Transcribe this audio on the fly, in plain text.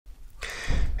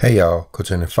Hey y'all, Coach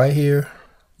Inthefight here,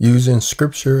 using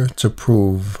scripture to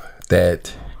prove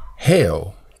that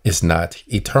hell is not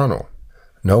eternal.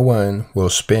 No one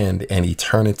will spend an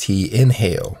eternity in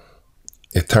hell.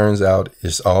 It turns out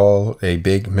it's all a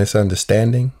big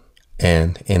misunderstanding.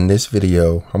 And in this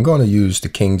video, I'm going to use the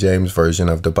King James Version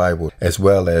of the Bible as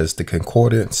well as the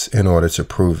concordance in order to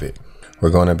prove it.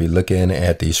 We're going to be looking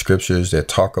at the scriptures that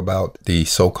talk about the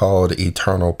so-called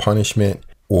eternal punishment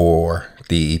or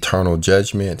the eternal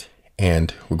judgment,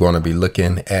 and we're going to be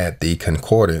looking at the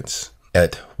concordance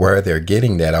at where they're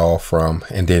getting that all from,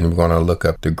 and then we're going to look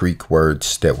up the Greek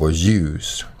words that was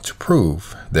used to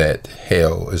prove that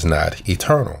hell is not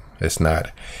eternal. It's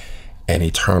not an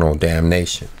eternal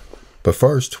damnation. But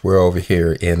first, we're over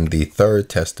here in the Third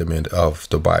Testament of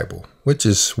the Bible, which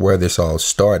is where this all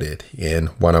started. In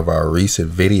one of our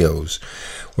recent videos,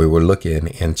 we were looking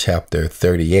in chapter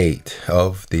 38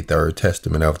 of the Third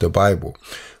Testament of the Bible,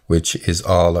 which is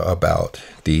all about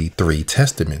the three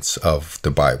testaments of the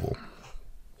Bible.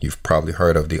 You've probably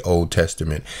heard of the Old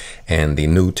Testament and the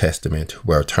New Testament,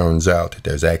 where it turns out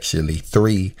there's actually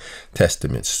three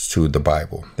testaments to the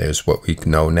Bible. There's what we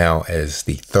know now as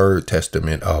the Third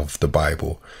Testament of the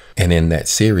Bible. And in that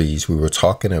series, we were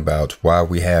talking about why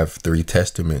we have three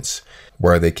testaments,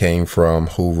 where they came from,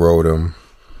 who wrote them,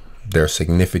 their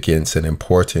significance and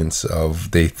importance of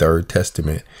the Third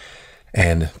Testament.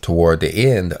 And toward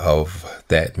the end of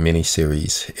that mini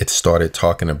series, it started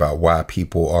talking about why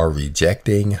people are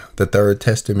rejecting the Third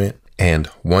Testament. And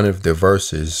one of the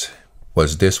verses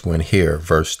was this one here,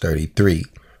 verse 33,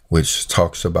 which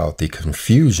talks about the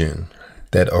confusion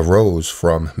that arose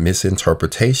from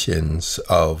misinterpretations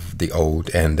of the Old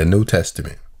and the New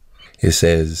Testament. It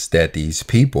says that these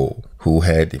people who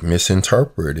had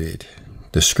misinterpreted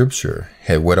the scripture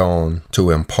had went on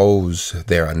to impose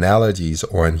their analogies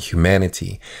on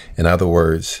humanity. In other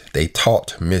words, they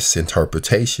taught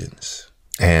misinterpretations,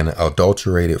 an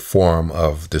adulterated form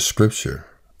of the scripture.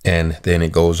 And then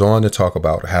it goes on to talk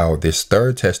about how this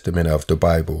Third Testament of the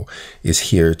Bible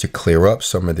is here to clear up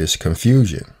some of this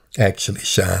confusion, actually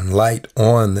shine light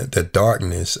on the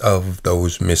darkness of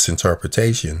those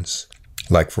misinterpretations.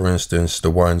 Like, for instance,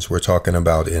 the ones we're talking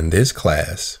about in this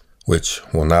class, which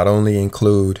will not only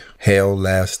include hell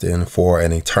lasting for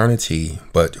an eternity,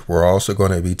 but we're also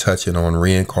going to be touching on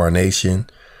reincarnation,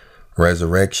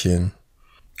 resurrection,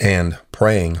 and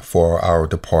praying for our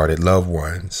departed loved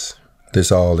ones.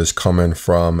 This all is coming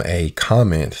from a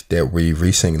comment that we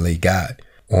recently got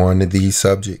on these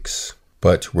subjects,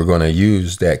 but we're going to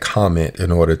use that comment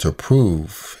in order to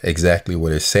prove exactly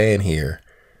what it's saying here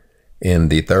in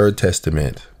the Third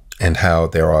Testament, and how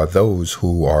there are those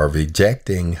who are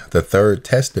rejecting the Third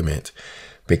Testament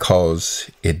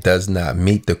because it does not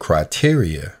meet the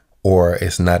criteria, or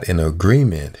it's not in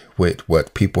agreement with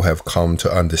what people have come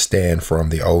to understand from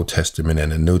the Old Testament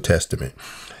and the New Testament.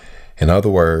 In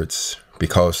other words,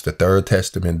 because the Third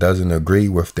Testament doesn't agree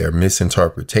with their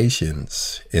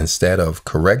misinterpretations, instead of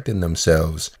correcting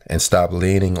themselves and stop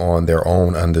leaning on their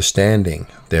own understanding,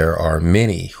 there are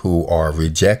many who are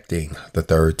rejecting the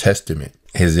Third Testament,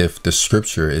 as if the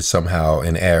scripture is somehow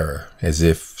in error, as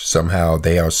if somehow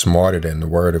they are smarter than the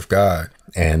word of God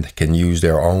and can use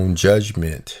their own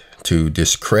judgment to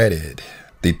discredit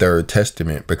the Third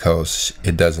Testament because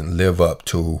it doesn't live up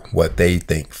to what they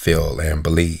think, feel, and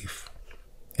believe.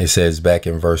 It says back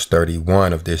in verse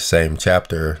 31 of this same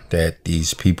chapter that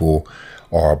these people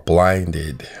are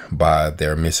blinded by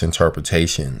their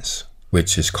misinterpretations,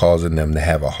 which is causing them to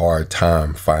have a hard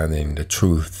time finding the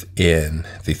truth in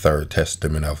the Third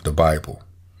Testament of the Bible.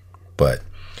 But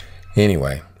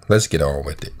anyway, let's get on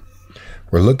with it.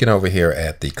 We're looking over here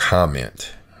at the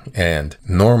comment, and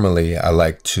normally I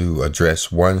like to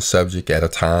address one subject at a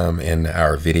time in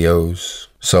our videos.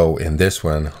 So in this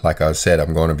one, like I said,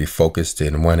 I'm going to be focused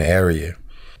in one area,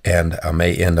 and I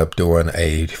may end up doing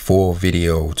a full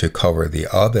video to cover the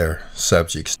other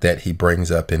subjects that he brings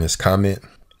up in his comment.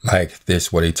 Like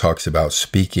this, what he talks about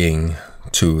speaking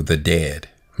to the dead.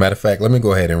 Matter of fact, let me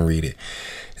go ahead and read it.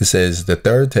 It says, the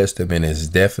Third Testament is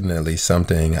definitely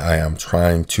something I am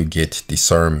trying to get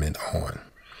discernment on.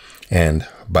 And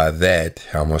by that,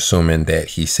 I'm assuming that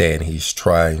he's saying he's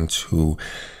trying to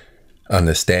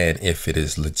understand if it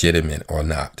is legitimate or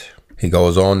not. He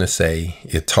goes on to say,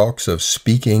 it talks of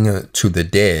speaking to the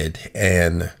dead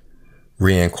and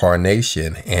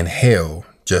reincarnation and hell,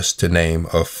 just to name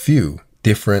a few,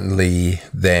 differently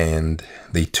than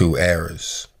the two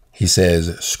errors. He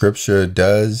says, scripture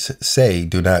does say,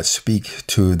 do not speak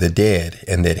to the dead,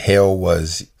 and that hell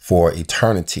was for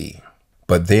eternity.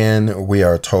 But then we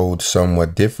are told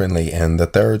somewhat differently in the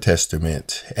Third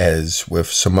Testament, as with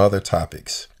some other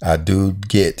topics. I do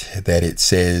get that it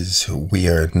says we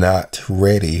are not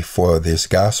ready for this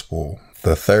gospel,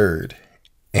 the third,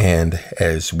 and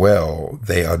as well,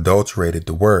 they adulterated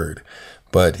the word.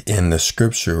 But in the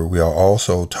scripture, we are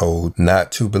also told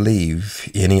not to believe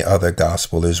any other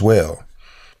gospel as well,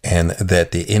 and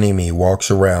that the enemy walks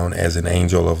around as an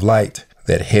angel of light,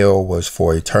 that hell was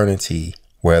for eternity,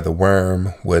 where the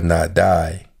worm would not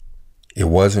die. It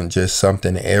wasn't just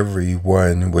something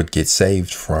everyone would get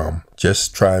saved from.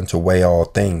 Just trying to weigh all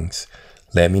things.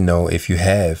 Let me know if you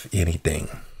have anything.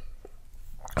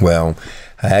 Well,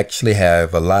 I actually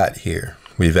have a lot here.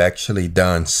 We've actually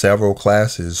done several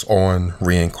classes on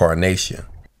reincarnation.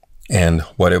 And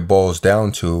what it boils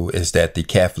down to is that the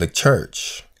Catholic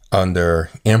Church,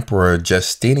 under Emperor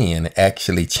Justinian,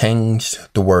 actually changed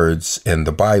the words in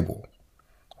the Bible.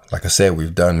 Like I said,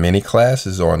 we've done many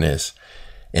classes on this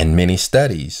and many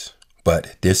studies,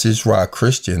 but this is why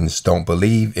Christians don't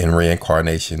believe in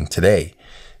reincarnation today.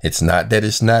 It's not that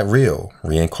it's not real.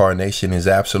 Reincarnation is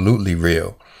absolutely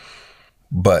real,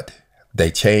 but they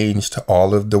changed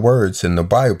all of the words in the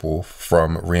Bible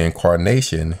from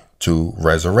reincarnation to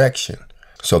resurrection.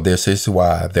 So this is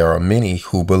why there are many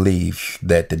who believe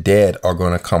that the dead are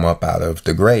going to come up out of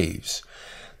the graves.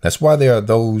 That's why there are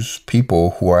those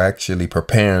people who are actually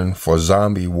preparing for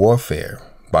zombie warfare,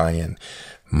 buying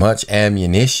much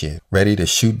ammunition, ready to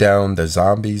shoot down the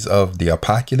zombies of the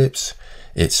apocalypse.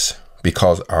 It's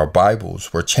because our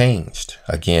Bibles were changed.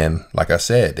 Again, like I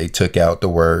said, they took out the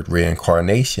word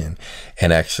reincarnation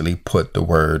and actually put the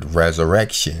word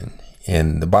resurrection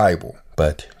in the Bible.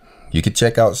 But you can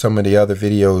check out some of the other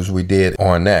videos we did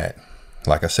on that.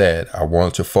 Like I said, I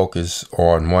want to focus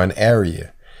on one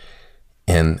area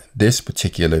in this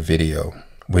particular video,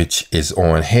 which is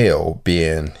on hell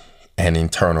being an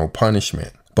eternal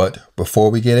punishment. But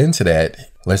before we get into that,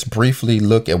 let's briefly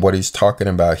look at what he's talking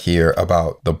about here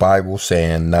about the Bible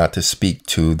saying not to speak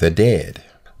to the dead.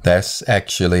 That's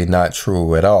actually not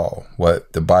true at all.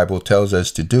 What the Bible tells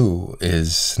us to do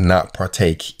is not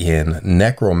partake in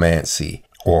necromancy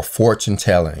or fortune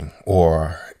telling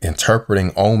or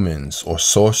interpreting omens or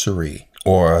sorcery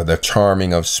or the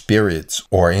charming of spirits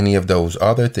or any of those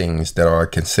other things that are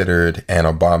considered an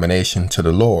abomination to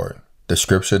the Lord. The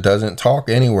scripture doesn't talk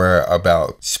anywhere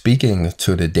about speaking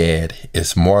to the dead.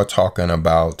 It's more talking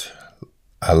about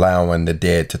allowing the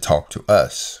dead to talk to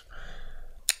us.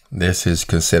 This is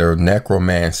considered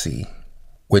necromancy,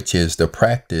 which is the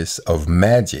practice of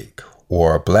magic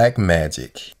or black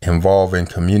magic involving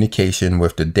communication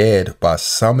with the dead by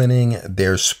summoning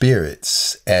their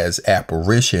spirits as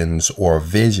apparitions or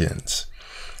visions,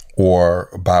 or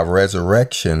by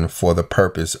resurrection for the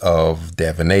purpose of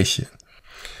divination.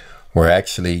 We're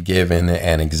actually given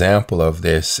an example of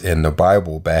this in the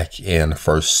Bible back in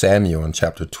 1 Samuel in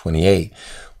chapter 28,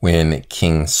 when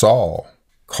King Saul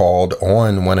called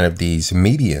on one of these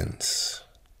mediums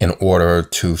in order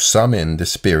to summon the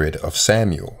spirit of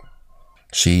Samuel.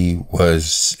 She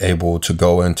was able to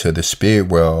go into the spirit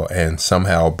world and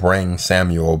somehow bring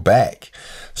Samuel back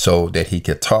so that he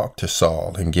could talk to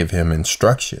Saul and give him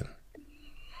instruction.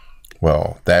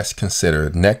 Well, that's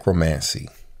considered necromancy.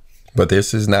 But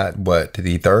this is not what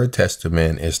the Third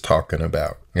Testament is talking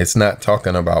about. It's not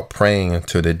talking about praying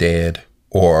to the dead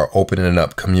or opening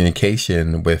up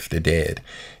communication with the dead.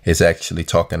 It's actually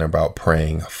talking about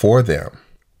praying for them,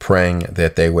 praying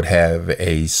that they would have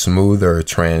a smoother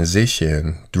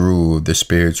transition through the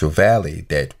spiritual valley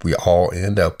that we all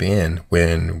end up in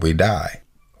when we die.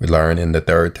 We learn in the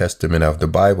Third Testament of the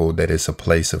Bible that it's a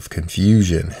place of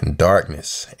confusion and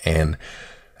darkness, and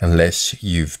unless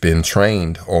you've been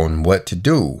trained on what to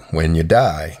do when you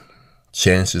die,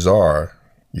 chances are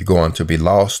you're going to be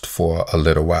lost for a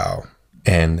little while.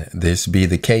 And this be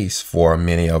the case for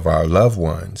many of our loved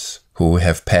ones who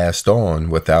have passed on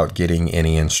without getting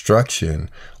any instruction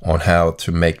on how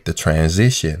to make the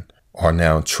transition, are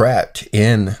now trapped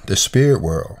in the spirit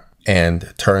world.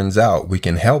 And turns out we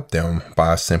can help them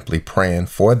by simply praying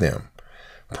for them,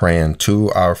 praying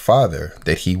to our Father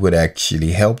that He would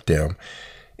actually help them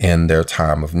in their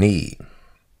time of need.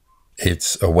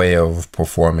 It's a way of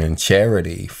performing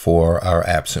charity for our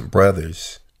absent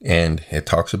brothers. And it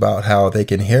talks about how they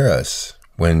can hear us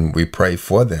when we pray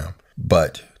for them.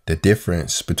 But the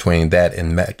difference between that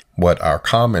and what our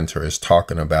commenter is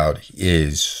talking about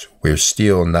is we're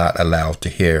still not allowed to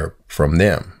hear from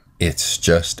them. It's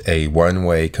just a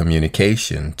one-way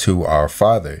communication to our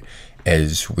Father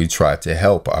as we try to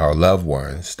help our loved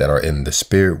ones that are in the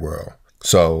spirit world.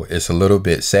 So it's a little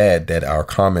bit sad that our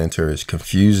commenter is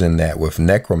confusing that with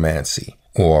necromancy.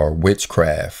 or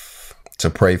witchcraft to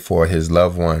pray for his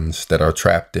loved ones that are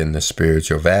trapped in the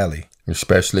spiritual valley,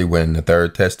 especially when the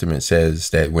Third Testament says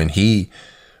that when he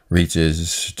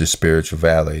reaches the spiritual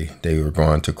valley, they were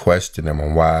going to question him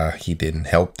on why he didn't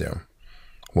help them,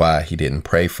 why he didn't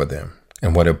pray for them.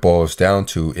 And what it boils down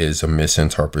to is a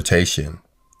misinterpretation,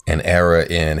 an error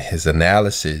in his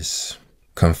analysis,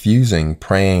 confusing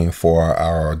praying for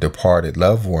our departed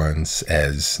loved ones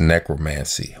as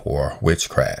necromancy or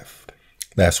witchcraft.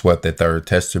 That's what the Third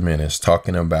Testament is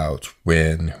talking about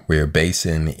when we're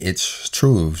basing its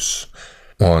truths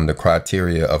on the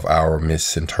criteria of our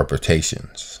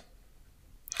misinterpretations.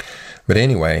 But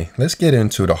anyway, let's get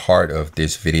into the heart of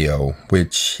this video,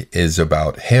 which is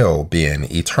about hell being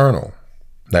eternal.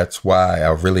 That's why I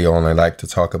really only like to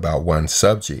talk about one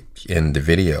subject in the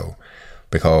video,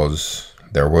 because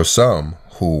there were some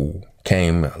who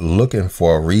came looking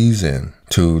for a reason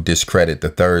to discredit the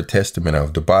Third Testament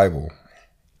of the Bible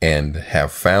and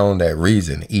have found that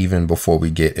reason even before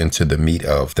we get into the meat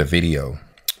of the video.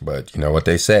 But you know what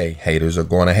they say, haters are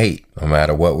going to hate. No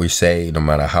matter what we say, no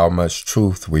matter how much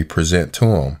truth we present to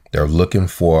them, they're looking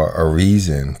for a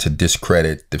reason to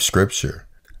discredit the scripture,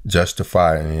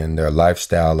 justifying their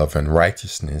lifestyle of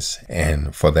unrighteousness.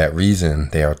 And for that reason,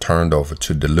 they are turned over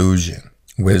to delusion.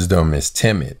 Wisdom is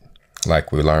timid,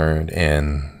 like we learned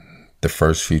in the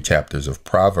first few chapters of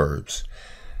Proverbs.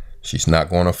 She's not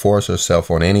going to force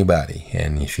herself on anybody.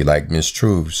 And if you like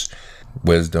mistruths,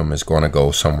 wisdom is going to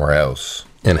go somewhere else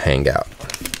and hang out.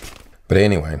 But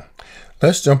anyway,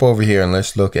 let's jump over here and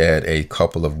let's look at a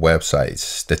couple of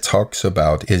websites that talks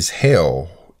about, is hell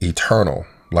eternal?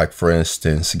 Like for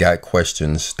instance,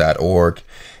 gotquestions.org.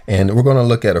 And we're going to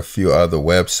look at a few other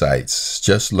websites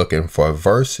just looking for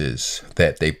verses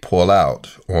that they pull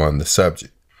out on the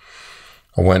subject.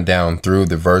 I went down through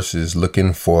the verses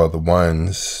looking for the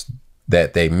ones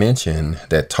that they mention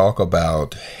that talk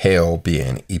about hell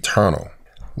being eternal.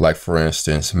 Like for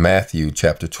instance, Matthew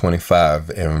chapter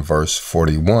 25 and verse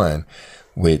 41,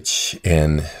 which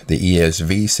in the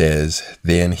ESV says,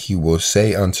 "Then he will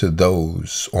say unto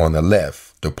those on the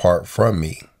left, Depart from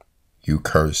me, you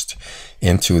cursed,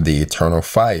 into the eternal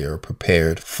fire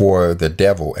prepared for the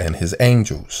devil and his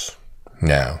angels."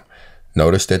 Now,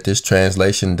 notice that this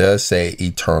translation does say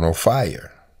eternal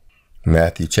fire.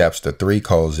 Matthew chapter 3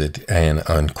 calls it an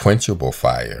unquenchable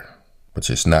fire, which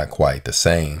is not quite the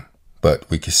same. But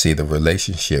we can see the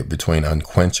relationship between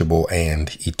unquenchable and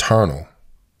eternal.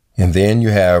 And then you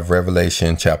have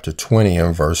Revelation chapter 20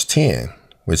 and verse 10,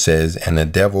 which says, "And the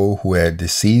devil who had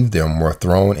deceived them were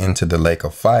thrown into the lake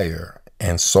of fire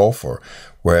and sulfur,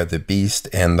 where the beast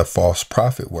and the false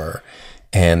prophet were,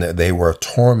 and they were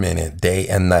tormented day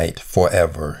and night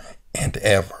forever and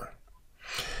ever."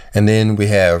 And then we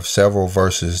have several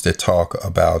verses that talk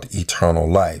about eternal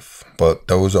life, but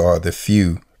those are the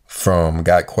few from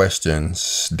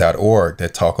gotquestions.org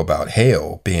that talk about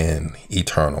hell being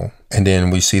eternal. And then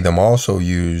we see them also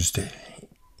used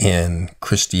in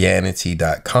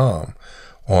Christianity.com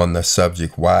on the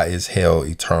subject, why is hell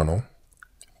eternal?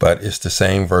 But it's the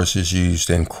same verses used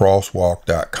in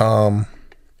crosswalk.com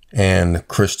and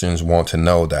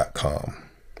christianswanttoknow.com.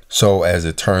 So as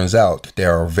it turns out,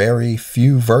 there are very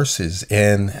few verses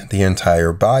in the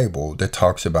entire Bible that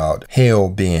talks about hell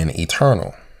being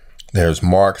eternal. There's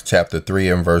Mark chapter 3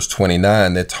 and verse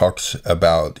 29 that talks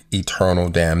about eternal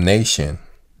damnation.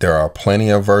 There are plenty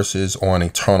of verses on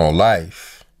eternal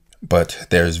life, but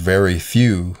there's very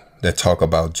few that talk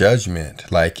about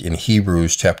judgment, like in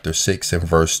Hebrews chapter 6 and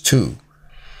verse 2.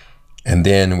 And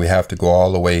then we have to go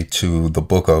all the way to the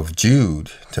book of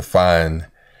Jude to find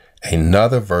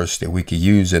another verse that we could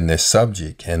use in this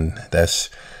subject, and that's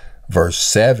verse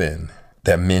 7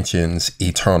 that mentions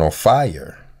eternal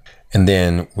fire. And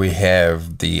then we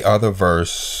have the other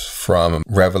verse from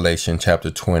Revelation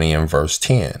chapter 20 and verse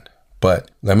 10.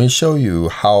 But let me show you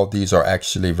how these are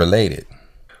actually related.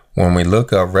 When we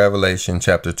look up Revelation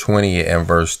chapter 20 and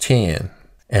verse 10,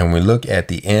 and we look at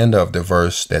the end of the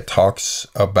verse that talks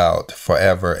about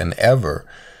forever and ever,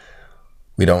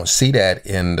 we don't see that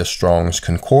in the Strong's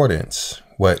Concordance.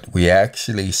 What we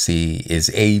actually see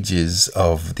is ages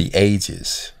of the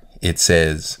ages. It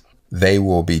says, "They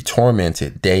will be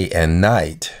tormented day and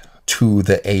night to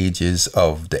the ages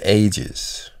of the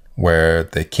ages," where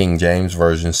the King James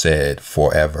Version said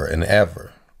forever and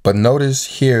ever. But notice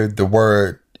here the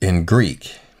word in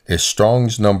Greek is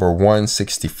Strong's number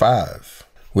 165,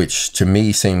 which to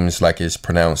me seems like it's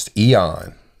pronounced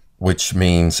eon, which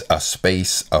means a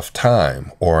space of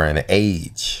time or an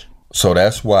age. So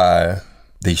that's why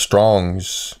the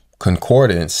Strong's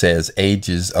Concordance says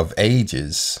ages of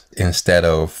ages instead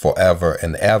of forever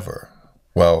and ever.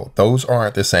 Well, those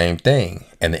aren't the same thing.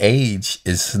 An age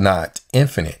is not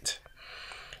infinite.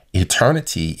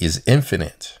 Eternity is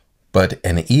infinite, but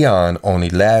an eon only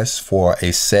lasts for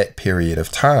a set period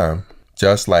of time,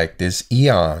 just like this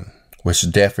eon,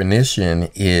 which definition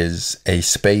is a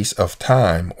space of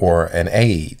time or an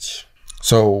age.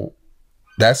 So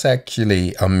that's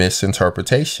actually a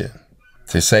misinterpretation.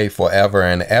 To say forever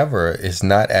and ever is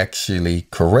not actually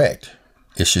correct.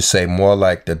 It should say more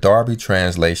like the Darby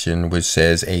translation, which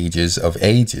says ages of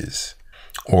ages,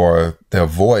 or the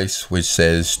Voice, which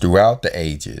says throughout the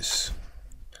ages,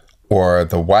 or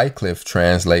the Wycliffe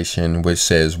translation, which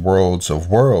says worlds of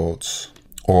worlds,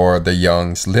 or the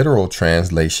Young's literal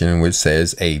translation, which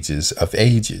says ages of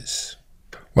ages.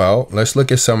 Well, let's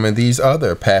look at some of these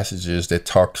other passages that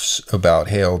talks about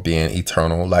hell being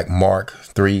eternal, like Mark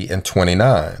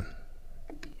 3:29.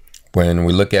 When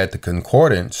we look at the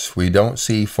concordance, we don't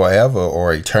see forever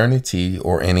or eternity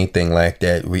or anything like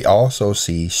that. We also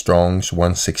see Strong's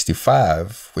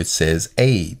 165, which says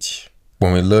age.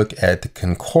 When we look at the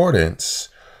concordance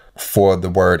for the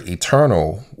word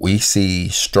eternal, we see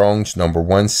Strong's number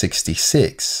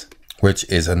 166, which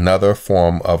is another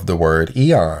form of the word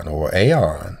eon or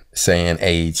aeon, saying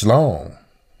age long.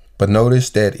 But notice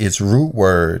that its root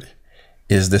word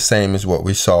is the same as what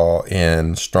we saw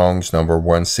in Strong's number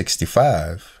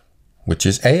 165, which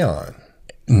is aeon.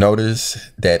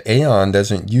 Notice that aeon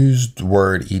doesn't use the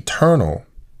word eternal,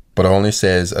 but only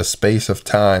says a space of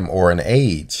time or an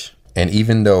age. And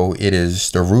even though it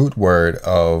is the root word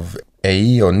of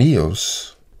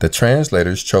aionios, the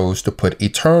translators chose to put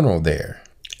eternal there.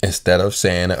 Instead of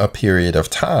saying a period of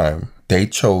time, they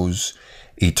chose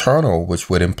eternal, which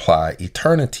would imply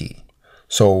eternity.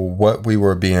 So what we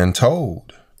were being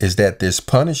told is that this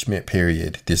punishment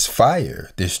period, this fire,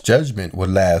 this judgment would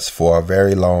last for a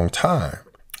very long time.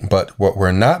 But what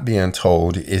we're not being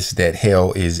told is that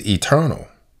hell is eternal.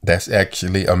 That's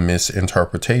actually a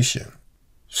misinterpretation.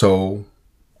 So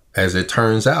as it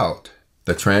turns out,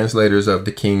 the translators of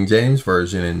the King James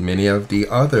Version and many of the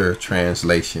other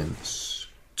translations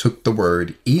took the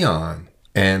word eon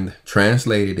and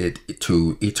translated it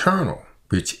to eternal,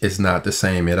 which is not the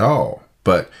same at all.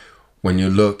 But when you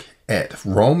look at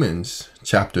Romans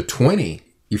chapter 20,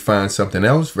 you find something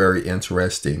else very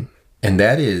interesting. And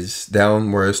that is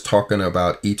down where it's talking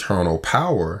about eternal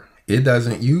power. It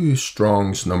doesn't use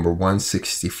Strong's number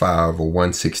 165 or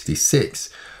 166,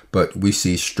 but we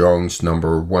see Strong's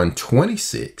number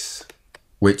 126,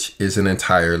 which is an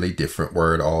entirely different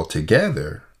word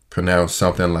altogether, pronounced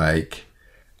something like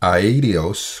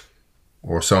aidios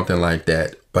or something like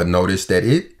that. But notice that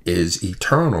it is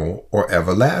eternal or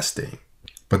everlasting.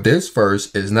 But this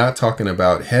verse is not talking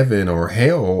about heaven or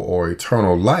hell or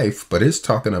eternal life, but it's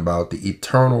talking about the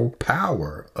eternal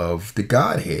power of the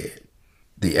Godhead,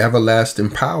 the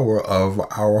everlasting power of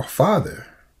our Father.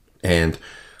 And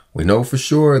we know for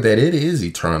sure that it is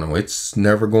eternal. It's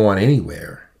never going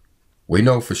anywhere. We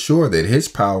know for sure that his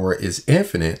power is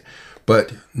infinite,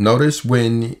 but notice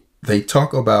when they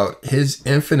talk about his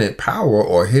infinite power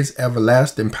or his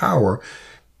everlasting power,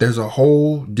 there's a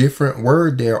whole different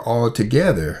word there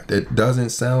altogether that doesn't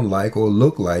sound like or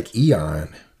look like eon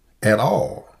at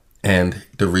all. And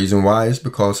the reason why is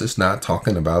because it's not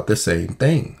talking about the same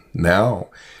thing. Now,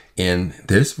 in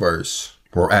this verse,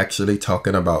 we're actually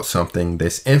talking about something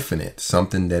that's infinite,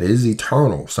 something that is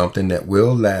eternal, something that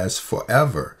will last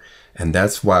forever. And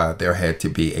that's why there had to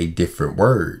be a different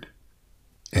word.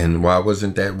 And why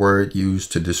wasn't that word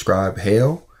used to describe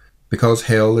hell? Because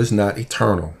hell is not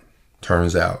eternal,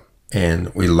 turns out.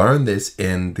 And we learn this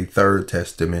in the Third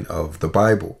Testament of the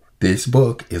Bible. This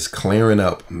book is clearing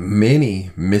up many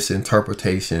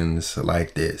misinterpretations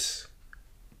like this.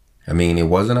 I mean, it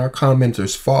wasn't our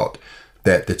commenters' fault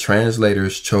that the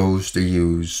translators chose to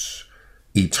use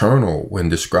eternal when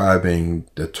describing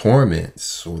the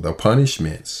torments or the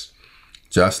punishments,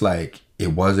 just like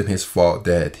it wasn't his fault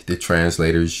that the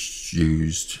translators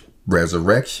used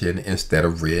resurrection instead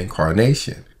of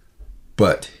reincarnation.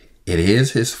 But it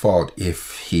is his fault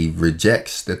if he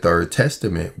rejects the Third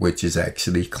Testament, which is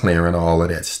actually clearing all of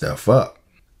that stuff up.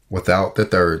 Without the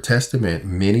Third Testament,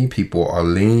 many people are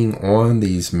leaning on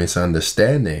these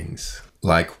misunderstandings,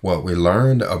 like what we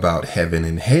learned about heaven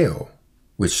and hell,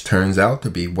 which turns out to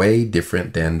be way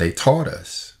different than they taught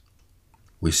us.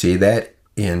 We see that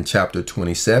in chapter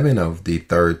 27 of the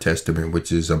Third Testament,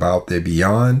 which is about the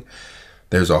beyond.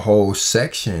 There's a whole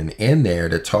section in there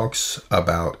that talks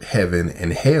about heaven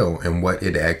and hell and what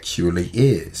it actually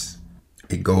is.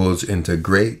 It goes into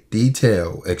great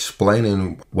detail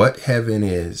explaining what heaven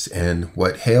is and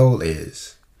what hell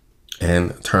is.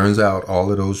 And turns out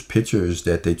all of those pictures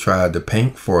that they tried to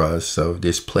paint for us of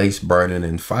this place burning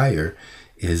in fire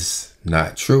is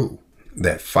not true.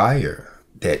 That fire,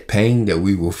 that pain that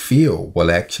we will feel, will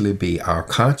actually be our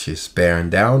conscience bearing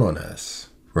down on us,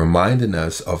 reminding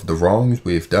us of the wrongs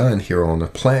we've done here on the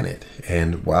planet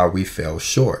and why we fell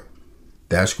short.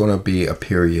 That's going to be a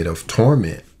period of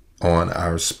torment on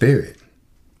our spirit,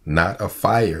 not a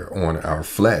fire on our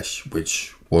flesh,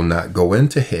 which will not go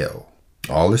into hell.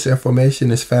 All this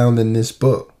information is found in this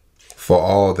book for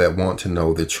all that want to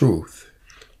know the truth.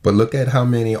 But look at how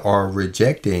many are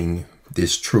rejecting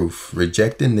this truth,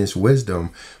 rejecting this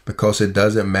wisdom because it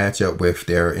doesn't match up with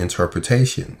their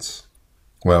interpretations.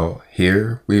 Well,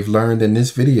 here we've learned in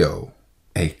this video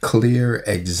a clear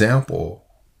example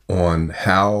on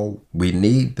how we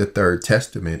need the Third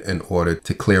Testament in order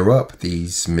to clear up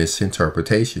these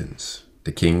misinterpretations.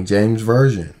 The King James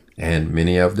Version and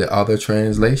many of the other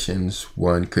translations,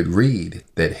 one could read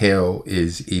that hell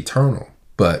is eternal.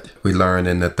 But we learn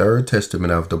in the Third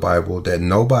Testament of the Bible that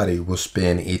nobody will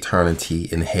spend eternity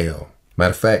in hell.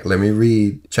 Matter of fact, let me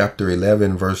read chapter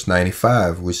 11, verse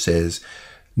 95, which says,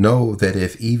 "Know that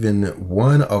if even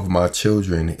one of my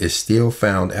children is still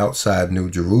found outside New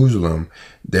Jerusalem,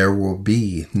 there will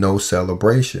be no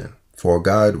celebration, for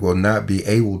God will not be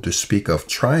able to speak of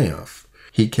triumph.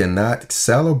 He cannot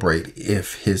celebrate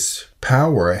if his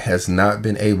power has not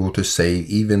been able to save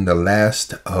even the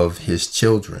last of his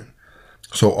children."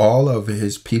 So all of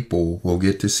his people will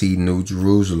get to see New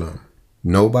Jerusalem.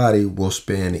 Nobody will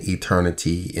spend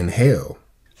eternity in hell.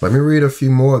 Let me read a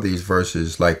few more of these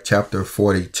verses, like chapter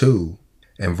 42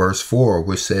 and verse 4,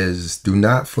 which says, "Do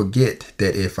not forget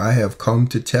that if I have come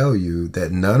to tell you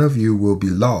that none of you will be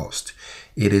lost,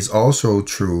 it is also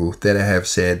true that I have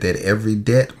said that every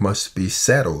debt must be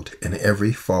settled and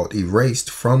every fault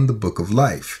erased from the book of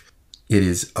life. It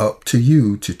is up to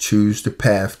you to choose the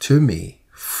path to me.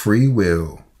 Free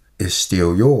will is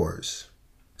still yours."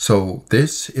 So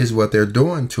this is what they're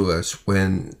doing to us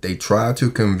when they try to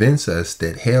convince us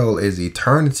that hell is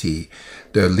eternity.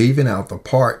 They're leaving out the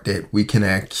part that we can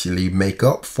actually make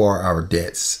up for our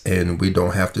debts and we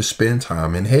don't have to spend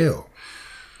time in hell.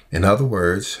 In other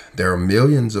words, there are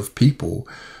millions of people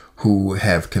who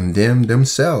have condemned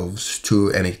themselves to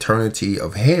an eternity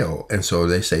of hell. And so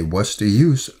they say, what's the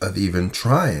use of even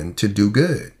trying to do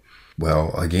good?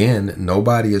 Well, again,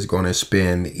 nobody is going to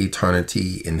spend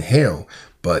eternity in hell,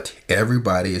 but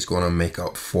everybody is going to make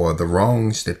up for the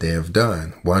wrongs that they have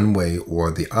done one way or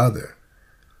the other.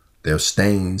 Their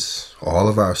stains, all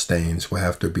of our stains, will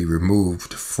have to be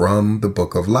removed from the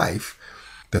book of life.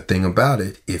 The thing about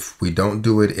it, if we don't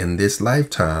do it in this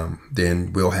lifetime,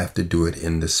 then we'll have to do it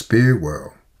in the spirit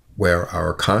world, where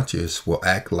our conscience will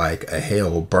act like a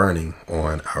hell burning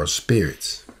on our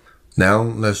spirits. Now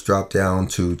let's drop down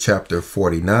to chapter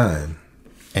 49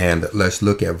 and let's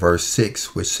look at verse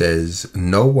 6, which says,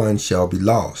 "No one shall be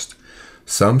lost.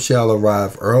 Some shall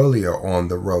arrive earlier on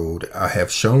the road I have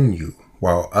shown you,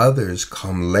 while others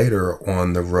come later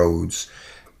on the roads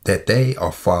that they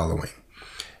are following."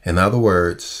 In other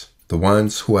words, the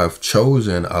ones who have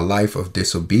chosen a life of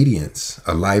disobedience,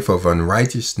 a life of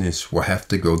unrighteousness, will have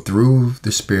to go through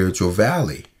the spiritual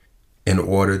valley in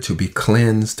order to be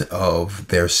cleansed of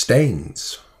their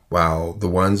stains, while the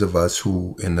ones of us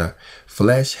who in the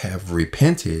flesh have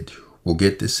repented will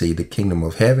get to see the kingdom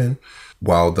of heaven,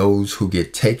 while those who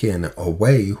get taken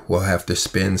away will have to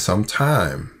spend some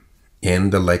time in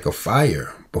the lake of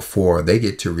fire before they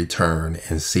get to return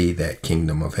and see that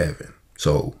kingdom of heaven.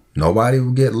 So nobody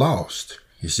will get lost.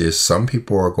 It's just some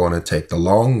people are going to take the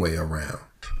long way around.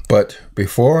 But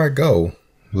before I go,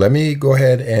 let me go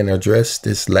ahead and address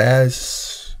this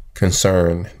last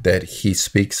concern that he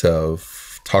speaks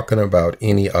of, talking about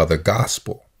any other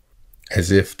gospel,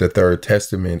 as if the Third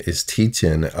Testament is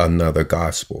teaching another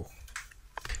gospel.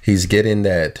 He's getting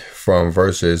that from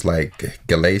verses like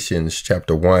Galatians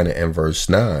chapter 1 and verse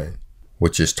 9,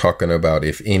 which is talking about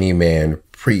if any man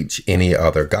preach any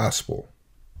other gospel.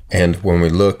 And when we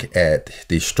look at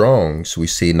the Strongs, we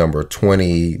see number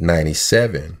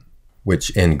 2097, which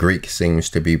in Greek seems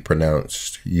to be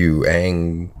pronounced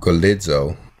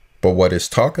euangelizo. But what it's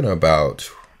talking about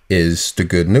is the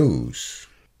good news.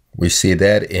 We see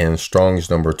that in Strong's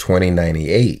number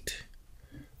 2098,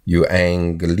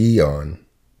 euangelion,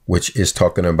 which is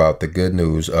talking about the good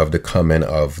news of the coming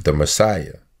of the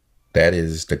Messiah. That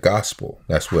is the gospel.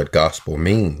 That's what gospel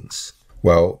means.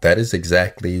 Well, that is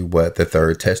exactly what the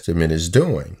Third Testament is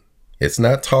doing. It's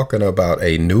not talking about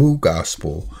a new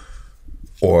gospel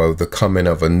or the coming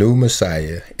of a new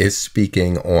Messiah. It's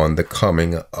speaking on the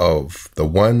coming of the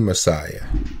one Messiah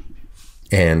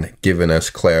and giving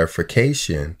us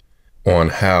clarification on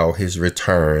how his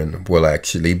return will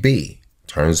actually be.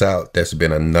 Turns out there's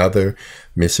been another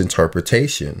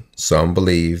misinterpretation. Some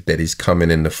believe that he's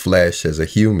coming in the flesh as a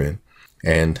human,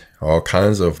 and all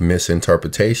kinds of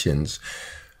misinterpretations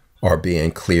are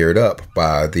being cleared up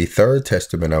by the Third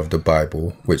Testament of the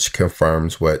Bible, which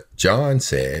confirms what John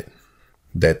said,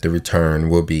 that the return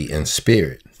will be in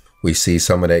spirit. We see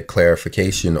some of that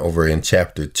clarification over in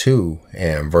chapter 2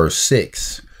 and verse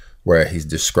 6, where he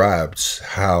describes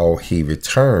how he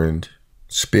returned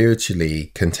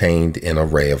spiritually contained in a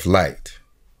ray of light.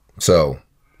 So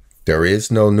there is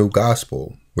no new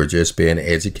gospel. We're just being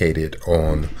educated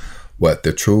on what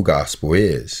the true gospel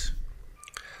is.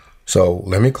 So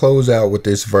let me close out with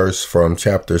this verse from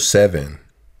chapter 7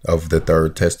 of the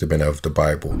Third Testament of the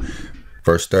Bible.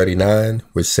 Verse 39,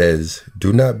 which says,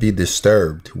 "Do not be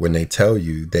disturbed when they tell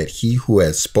you that he who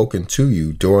has spoken to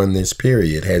you during this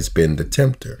period has been the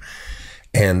tempter,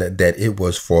 and that it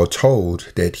was foretold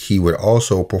that he would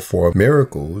also perform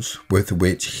miracles with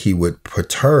which he would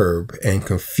perturb and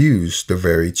confuse the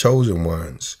very chosen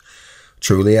ones.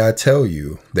 Truly I tell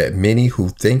you that many who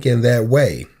think in that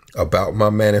way about my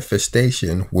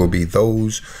manifestation will be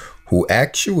those who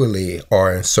actually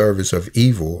are in service of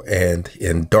evil and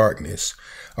in darkness,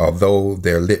 although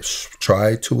their lips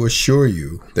try to assure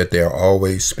you that they are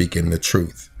always speaking the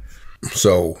truth."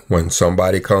 So when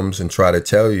somebody comes and try to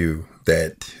tell you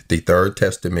that the Third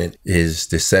Testament is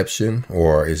deception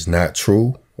or is not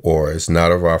true or is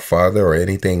not of our Father or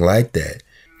anything like that,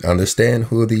 understand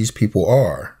who these people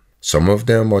are. Some of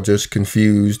them are just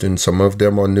confused and some of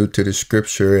them are new to the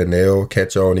scripture and they'll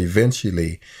catch on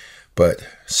eventually. But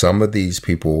some of these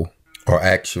people are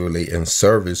actually in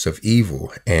service of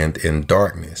evil and in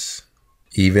darkness,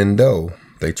 even though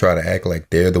they try to act like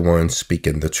they're the ones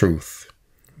speaking the truth.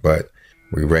 But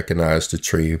we recognize the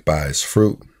tree by its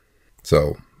fruit.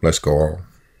 So let's go on.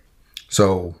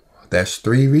 So that's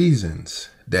 3 reasons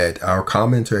that our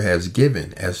commenter has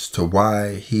given as to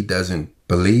why he doesn't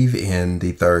believe in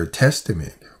the Third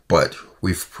Testament. But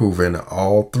we've proven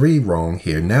all 3 wrong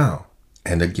here now.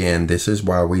 And again, this is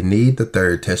why we need the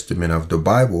Third Testament of the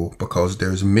Bible, because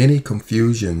there's many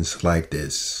confusions like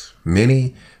this,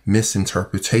 many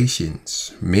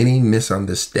misinterpretations, many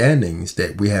misunderstandings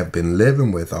that we have been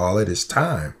living with all of this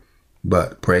time.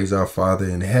 But praise our Father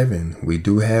in heaven, we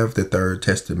do have the Third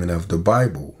Testament of the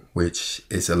Bible, which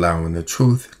is allowing the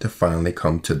truth to finally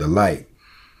come to the light,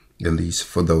 at least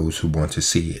for those who want to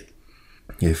see it.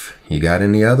 If you got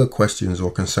any other questions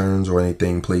or concerns or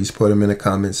anything, please put them in the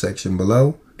comment section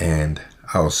below, and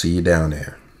I'll see you down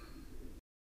there.